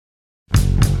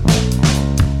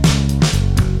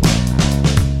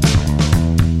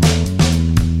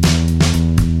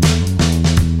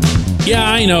Yeah,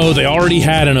 I know, they already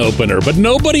had an opener, but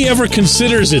nobody ever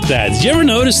considers it that. Did you ever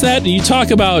notice that? You talk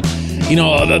about,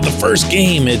 the first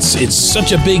game, it's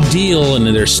such a big deal, and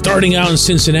they're starting out in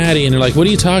Cincinnati, and they're like, what are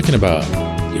you talking about?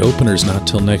 The opener's not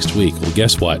till next week. Well,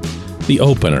 guess what? The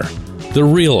opener, the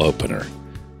real opener,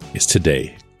 is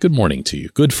today. Good morning to you.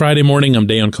 Good Friday morning. I'm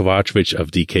Dejan Kovacevic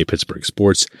of DK Pittsburgh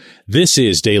Sports. This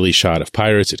is Daily Shot of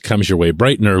Pirates. It comes your way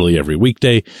bright and early every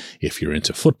weekday. If you're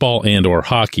into football and or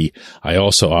hockey, I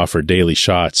also offer daily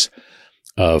shots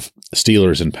of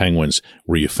Steelers and Penguins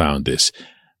where you found this.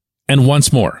 And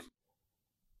once more,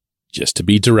 just to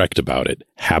be direct about it,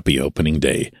 happy opening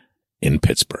day in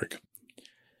Pittsburgh.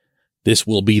 This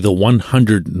will be the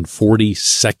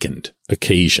 142nd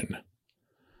occasion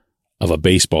of a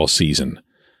baseball season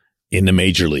in the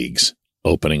major leagues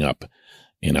opening up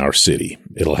in our city.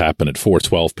 It'll happen at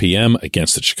 4:12 p.m.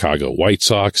 against the Chicago White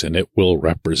Sox, and it will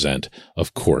represent,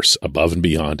 of course, above and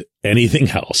beyond anything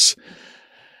else,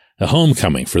 a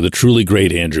homecoming for the truly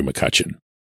great Andrew McCutchen.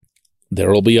 There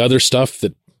will be other stuff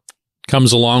that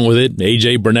comes along with it.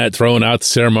 A.J. Burnett throwing out the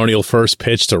ceremonial first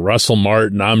pitch to Russell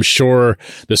Martin. I'm sure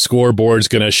the scoreboard's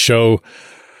going to show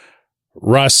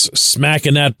Russ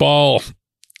smacking that ball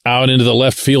out into the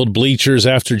left field bleachers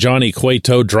after Johnny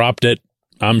Cueto dropped it.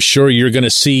 I'm sure you're going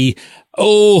to see,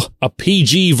 a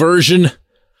PG version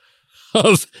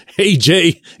of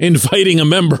AJ inviting a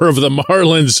member of the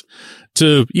Marlins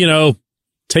to,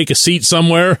 take a seat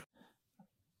somewhere.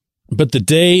 But the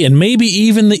day and maybe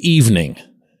even the evening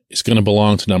is going to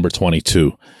belong to number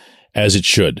 22, as it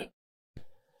should.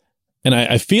 And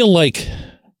I feel like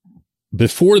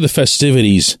before the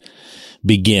festivities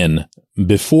begin,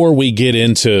 before we get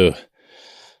into,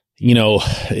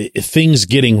 things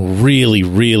getting really,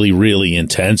 really, really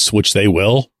intense, which they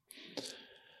will,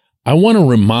 I want to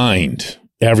remind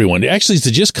everyone actually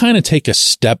to just kind of take a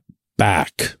step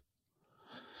back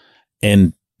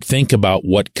and think about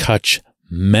what Cutch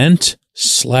meant/means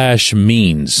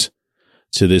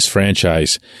to this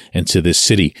franchise and to this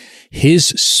city. His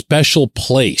special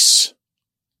place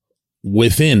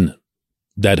within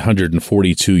that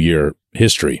 142-year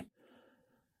history.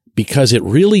 Because it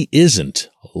really isn't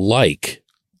like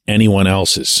anyone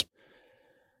else's.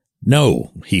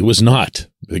 No, he was not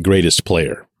the greatest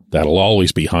player. That'll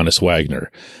always be Hannes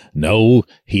Wagner. No,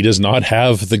 he does not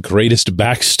have the greatest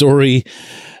backstory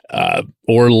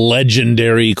or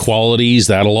legendary qualities.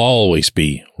 That'll always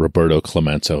be Roberto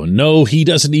Clemente. No, he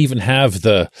doesn't even have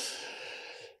the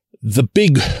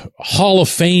big Hall of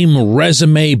Fame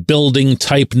resume building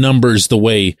type numbers the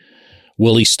way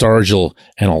Willie Stargell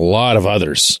and a lot of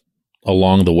others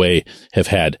along the way have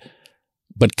had.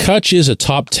 But Cutch is a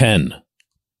top 10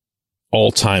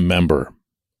 all-time member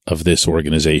of this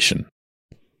organization.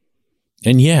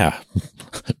 And yeah,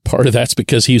 part of that's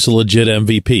because he's a legit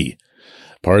MVP.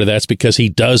 Part of that's because he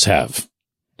does have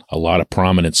a lot of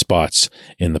prominent spots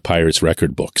in the Pirates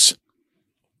record books.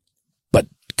 But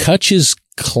Cutch's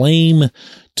claim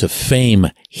to fame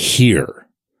here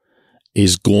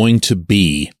is going to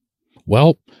be,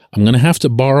 well, I'm going to have to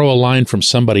borrow a line from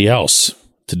somebody else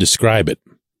to describe it,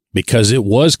 because it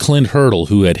was Clint Hurdle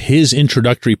who, at his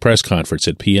introductory press conference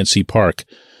at PNC Park,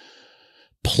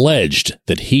 pledged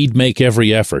that he'd make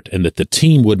every effort and that the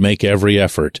team would make every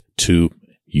effort to,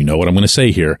 you know what I'm going to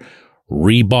say here,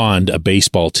 rebond a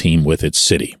baseball team with its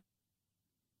city.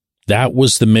 That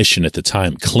was the mission at the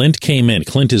time. Clint came in.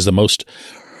 Clint is the most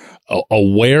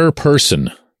aware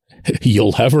person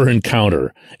you'll ever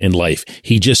encounter in life.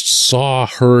 He just saw,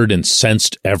 heard, and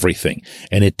sensed everything.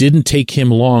 And it didn't take him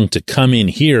long to come in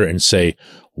here and say,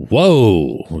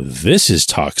 whoa, this is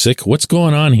toxic. What's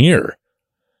going on here?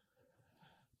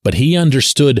 But he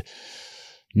understood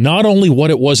not only what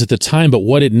it was at the time, but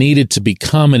what it needed to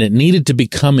become. And it needed to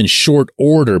become in short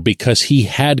order because he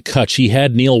had Cutch, he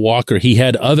had Neil Walker, he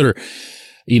had other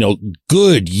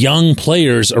good young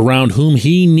players around whom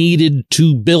he needed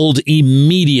to build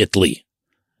immediately.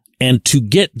 And to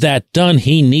get that done,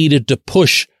 he needed to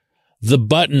push the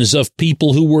buttons of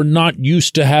people who were not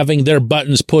used to having their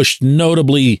buttons pushed,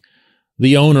 notably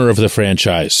the owner of the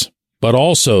franchise, but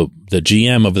also the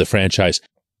GM of the franchise.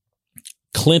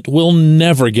 Clint will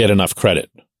never get enough credit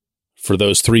for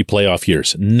those 3 playoff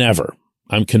years. Never.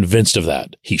 I'm convinced of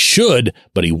that. He should,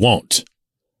 but he won't.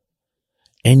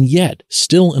 And yet,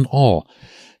 still in all,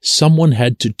 someone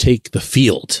had to take the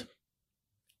field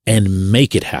and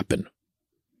make it happen.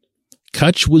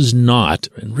 Cutch was not,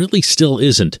 and really still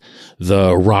isn't,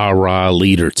 the rah-rah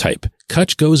leader type.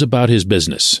 Cutch goes about his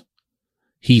business.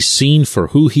 He's seen for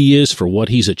who he is, for what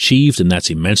he's achieved, and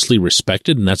that's immensely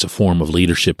respected, and that's a form of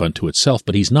leadership unto itself,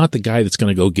 but he's not the guy that's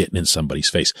going to go getting in somebody's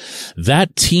face.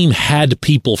 That team had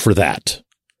people for that.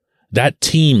 That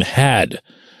team had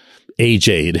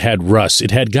AJ, it had Russ,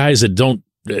 it had guys that don't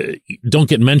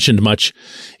get mentioned much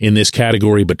in this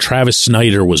category, but Travis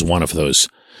Snyder was one of those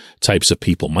types of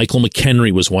people. Michael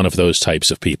McHenry was one of those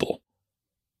types of people.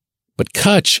 But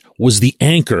Cutch was the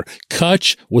anchor.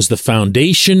 Cutch was the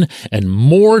foundation, and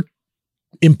more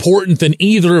important than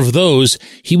either of those,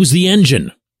 he was the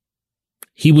engine.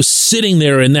 He was sitting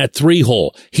there in that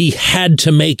 3-hole. He had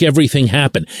to make everything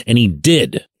happen, and he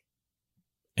did.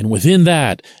 And within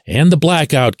that, and the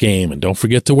blackout game, and don't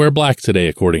forget to wear black today,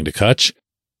 according to Cutch,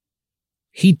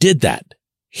 he did that.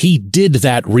 He did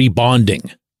that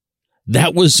rebonding.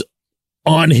 That was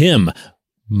on him.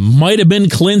 Might have been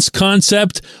Clint's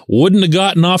concept, wouldn't have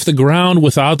gotten off the ground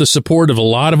without the support of a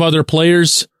lot of other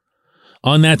players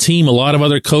on that team, a lot of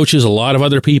other coaches, a lot of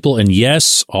other people, and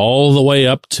yes, all the way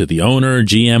up to the owner,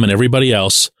 GM, and everybody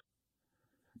else.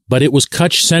 But it was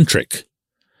Cutch-centric.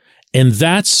 And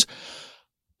that's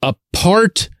a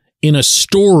part in a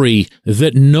story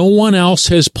that no one else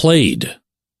has played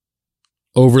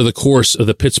over the course of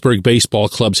the Pittsburgh Baseball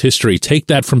Club's history. Take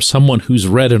that from someone who's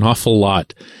read an awful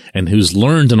lot and who's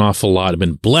learned an awful lot and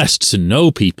been blessed to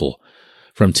know people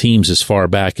from teams as far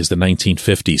back as the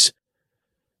 1950s.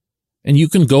 And you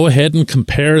can go ahead and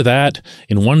compare that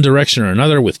in one direction or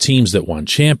another with teams that won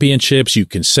championships. You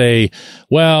can say,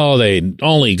 well, they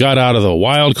only got out of the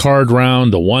wild card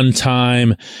round the one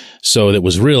time, so it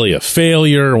was really a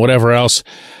failure or whatever else.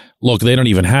 Look, they don't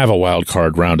even have a wild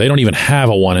card round. They don't even have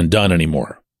a one and done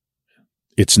anymore.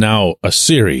 It's now a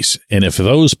series. And if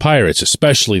those Pirates,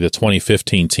 especially the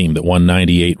 2015 team that won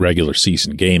 98 regular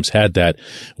season games, had that,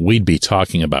 we'd be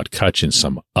talking about Cutch in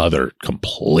some other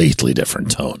completely different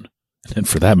tone. And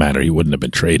for that matter, he wouldn't have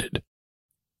been traded.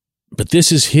 But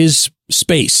this is his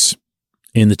space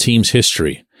in the team's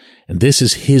history. And this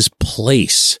is his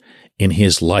place in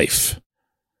his life,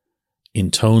 in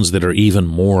tones that are even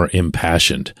more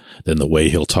impassioned than the way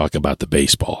he'll talk about the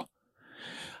baseball.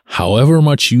 However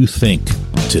much you think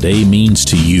today means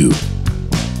to you,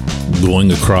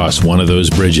 going across one of those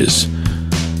bridges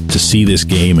to see this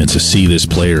game and to see this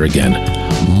player again,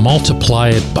 multiply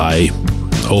it by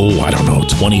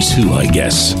 22, I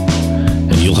guess.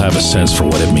 And you'll have a sense for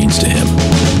what it means to him.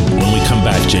 When we come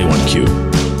back, J1Q.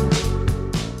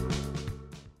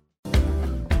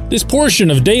 This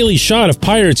portion of Daily Shot of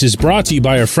Pirates is brought to you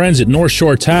by our friends at North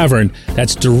Shore Tavern.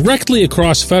 That's directly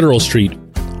across Federal Street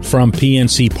from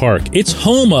PNC Park. It's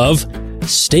home of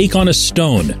Steak on a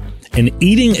Stone, an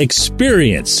eating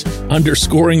experience,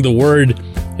 underscoring the word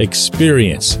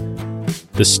experience.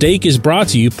 The steak is brought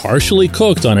to you partially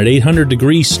cooked on an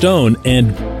 800-degree stone, and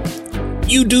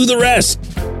you do the rest.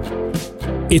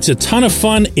 It's a ton of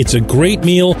fun, it's a great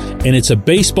meal, and it's a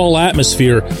baseball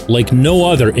atmosphere like no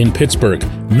other in Pittsburgh.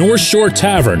 North Shore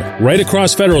Tavern, right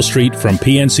across Federal Street from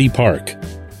PNC Park.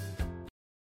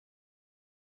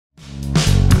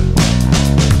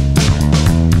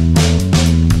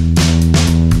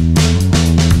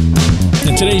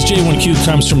 Today's J1Q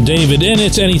comes from David, and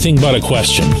it's anything but a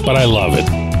question, but I love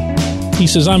it. He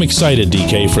says, I'm excited,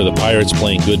 DK, for the Pirates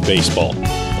playing good baseball.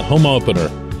 The home opener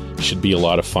should be a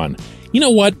lot of fun. You know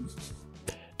what?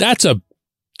 That's a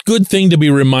good thing to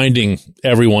be reminding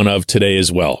everyone of today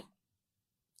as well.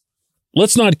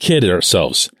 Let's not kid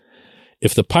ourselves.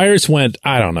 If the Pirates went,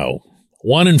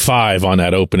 1-5 on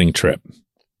that opening trip,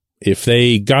 if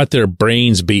they got their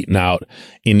brains beaten out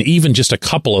in even just a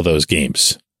couple of those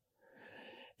games,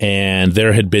 and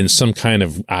there had been some kind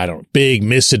of, big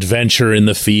misadventure in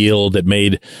the field that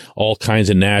made all kinds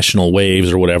of national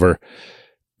waves or whatever,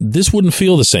 this wouldn't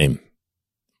feel the same.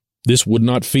 This would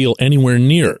not feel anywhere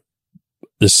near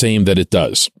the same that it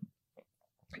does.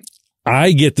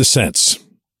 I get the sense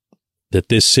that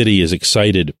this city is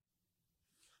excited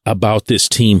about this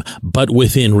team, but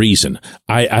within reason.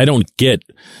 I don't get,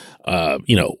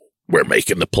 we're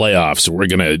making the playoffs, we're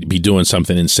going to be doing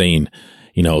something insane,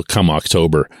 come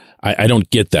October. I don't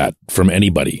get that from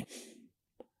anybody.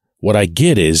 What I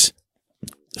get is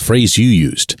the phrase you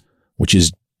used, which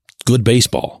is good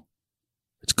baseball.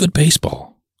 It's good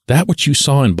baseball. That what you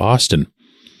saw in Boston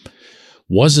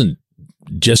wasn't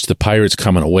just the Pirates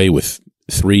coming away with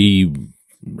three,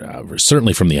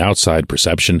 certainly from the outside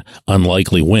perception,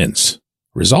 unlikely wins.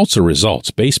 Results are results.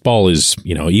 Baseball is,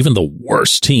 even the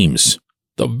worst teams,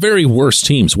 the very worst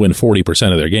teams win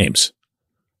 40% of their games.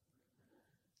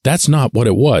 That's not what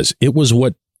it was. It was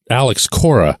what Alex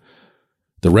Cora,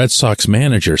 the Red Sox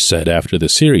manager, said after the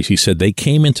series. He said, they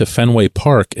came into Fenway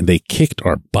Park and they kicked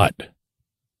our butt.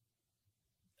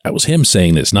 That was him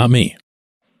saying this, not me.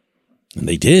 And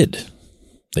they did.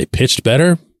 They pitched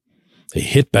better. They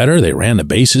hit better. They ran the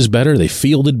bases better. They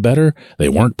fielded better. They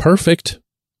weren't perfect.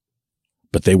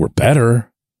 but they were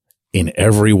better in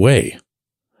every way.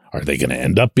 Are they going to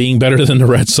end up being better than the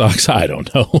Red Sox? I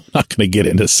don't know. I'm not going to get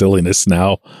into silliness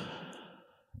now.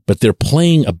 But they're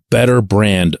playing a better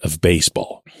brand of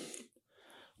baseball.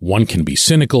 One can be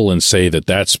cynical and say that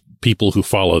that's people who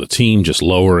follow the team just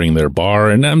lowering their bar,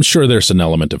 and I'm sure there's an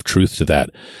element of truth to that.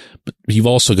 But you've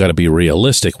also got to be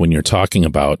realistic when you're talking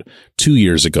about 2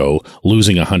 years ago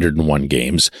losing 101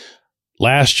 games,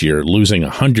 last year losing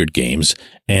 100 games,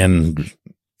 and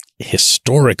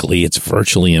historically it's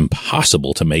virtually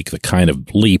impossible to make the kind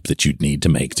of leap that you'd need to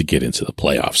make to get into the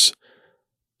playoffs.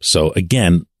 So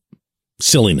again,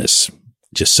 silliness,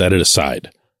 just set it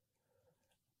aside.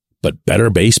 But better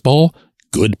baseball,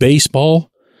 good baseball,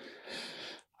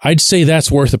 I'd say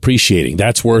that's worth appreciating.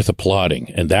 That's worth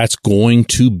applauding. And that's going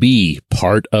to be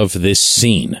part of this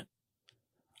scene.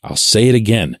 I'll say it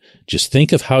again. Just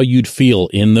think of how you'd feel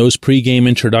in those pregame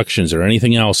introductions or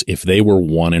anything else if they were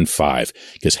 1-5.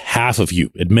 Because half of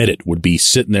you, admit it, would be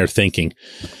sitting there thinking,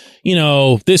 you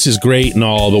know, this is great and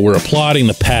all, but we're applauding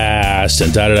the past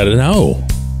and da-da-da-da.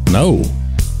 No.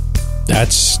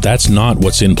 That's not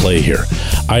what's in play here.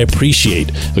 I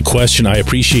appreciate the question. I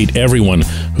appreciate everyone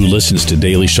who listens to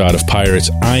Daily Shot of Pirates.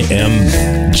 I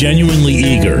am genuinely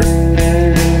eager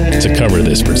to cover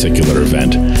this particular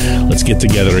event. Let's get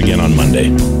together again on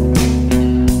Monday.